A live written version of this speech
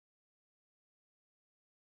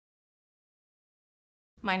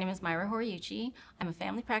My name is Myra Horiuchi. I'm a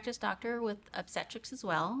family practice doctor with obstetrics as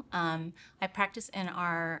well. I practice in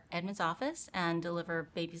our Edmonds office and deliver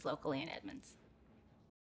babies locally in Edmonds.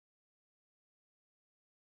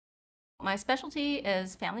 My specialty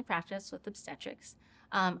is family practice with obstetrics.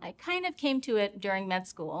 I kind of came to it during med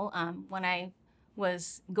school. When I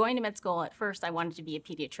was going to med school, at first I wanted to be a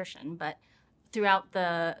pediatrician, but throughout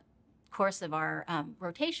the course of our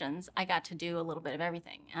rotations, I got to do a little bit of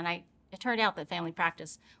everything. And it turned out that family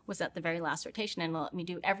practice was at the very last rotation and let me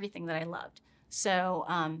do everything that I loved. So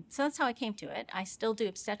that's how I came to it. I still do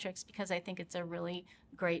obstetrics because I think it's a really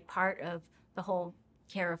great part of the whole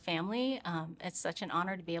care of family. It's such an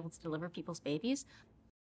honor to be able to deliver people's babies.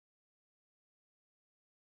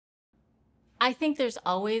 I think there's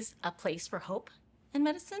always a place for hope in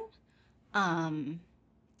medicine. I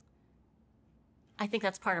think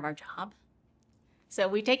that's part of our job. So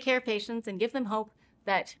we take care of patients and give them hope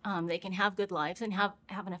that they can have good lives and have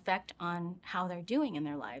an effect on how they're doing in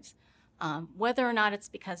their lives. Whether or not it's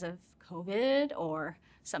because of COVID or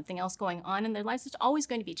something else going on in their lives, there's always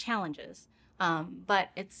going to be challenges. But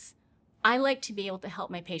I like to be able to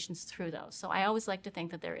help my patients through those. So I always like to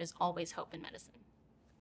think that there is always hope in medicine.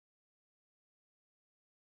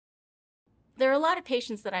 There are a lot of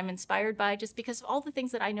patients that I'm inspired by just because of all the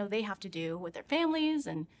things that I know they have to do with their families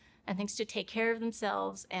and things to take care of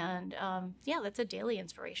themselves. And yeah, that's a daily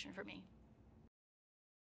inspiration for me.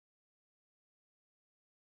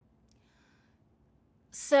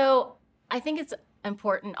 So I think it's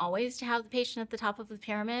important always to have the patient at the top of the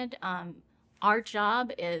pyramid. Our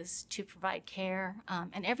job is to provide care,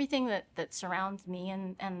 and everything that surrounds me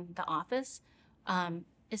and the office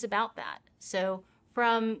is about that. So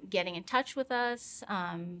from getting in touch with us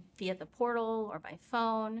via the portal or by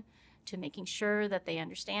phone, to making sure that they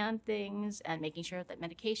understand things and making sure that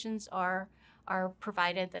medications are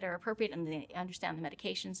provided that are appropriate and they understand the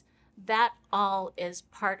medications. That all is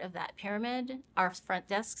part of that pyramid. Our front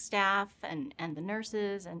desk staff and the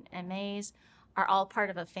nurses and MAs are all part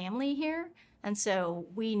of a family here. And so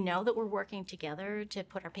we know that we're working together to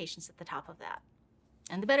put our patients at the top of that.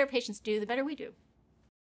 And the better patients do, the better we do.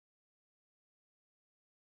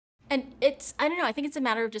 And I don't know, I think it's a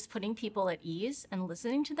matter of just putting people at ease and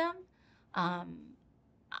listening to them.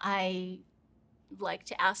 I like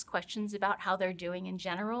to ask questions about how they're doing in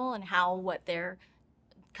general and how what they're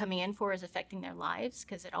coming in for is affecting their lives,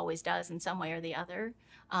 because it always does in some way or the other.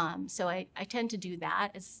 So I tend to do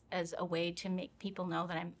that as a way to make people know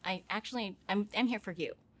that I'm here for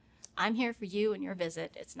you. I'm here for you and your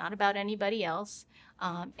visit. It's not about anybody else.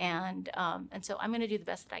 And so I'm going to do the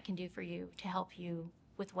best that I can do for you to help you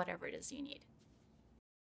with whatever it is you need.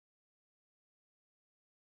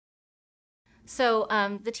 So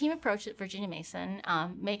the team approach at Virginia Mason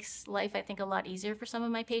makes life, I think, a lot easier for some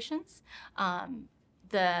of my patients.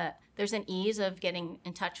 There's an ease of getting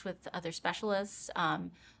in touch with other specialists,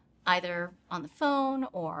 either on the phone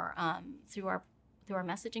or through our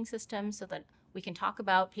messaging system, so that we can talk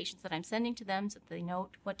about patients that I'm sending to them so that they know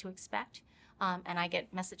what to expect. And I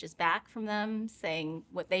get messages back from them saying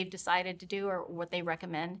what they've decided to do or what they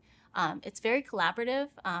recommend. It's very collaborative,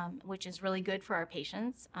 which is really good for our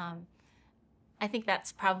patients. I think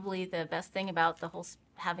that's probably the best thing about the whole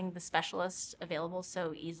having the specialists available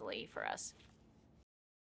so easily for us.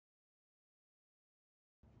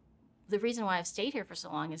 The reason why I've stayed here for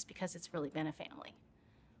so long is because it's really been a family.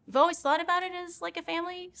 We've always thought about it as like a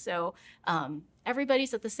family, so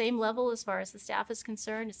everybody's at the same level as far as the staff is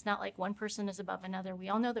concerned. It's not like one person is above another. We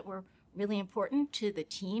all know that we're really important to the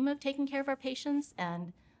team of taking care of our patients,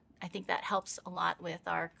 and I think that helps a lot with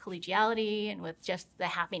our collegiality and with just the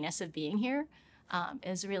happiness of being here,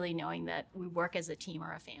 is really knowing that we work as a team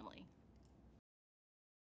or a family.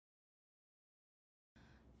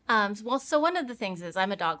 Well, so one of the things is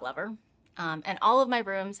I'm a dog lover. And all of my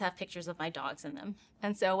rooms have pictures of my dogs in them.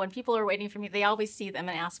 And so when people are waiting for me, they always see them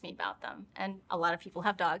and ask me about them. And a lot of people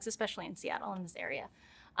have dogs, especially in Seattle, in this area.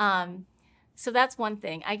 So that's one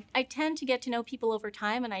thing. I tend to get to know people over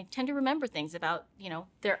time, and I tend to remember things about,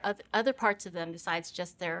 their other parts of them besides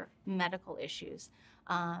just their medical issues.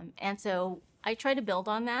 And so I try to build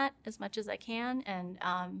on that as much as I can. And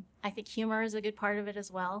I think humor is a good part of it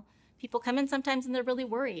as well. People come in sometimes and they're really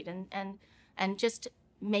worried, and just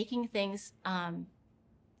making things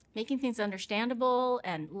understandable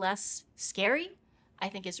and less scary, I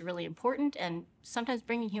think, is really important. And sometimes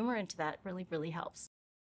bringing humor into that really, really helps.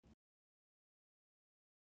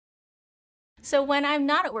 So when I'm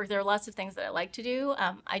not at work, there are lots of things that I like to do.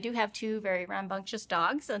 I do have two very rambunctious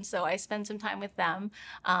dogs, and so I spend some time with them.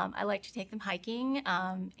 I like to take them hiking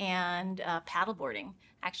and paddleboarding.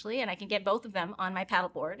 actually, and I can get both of them on my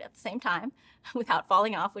paddleboard at the same time without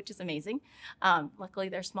falling off, which is amazing. Luckily,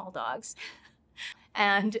 they're small dogs.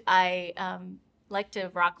 And I like to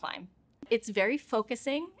rock climb. It's very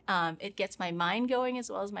focusing. It gets my mind going as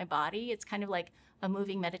well as my body. It's kind of like a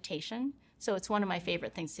moving meditation. So it's one of my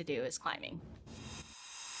favorite things to do is climbing.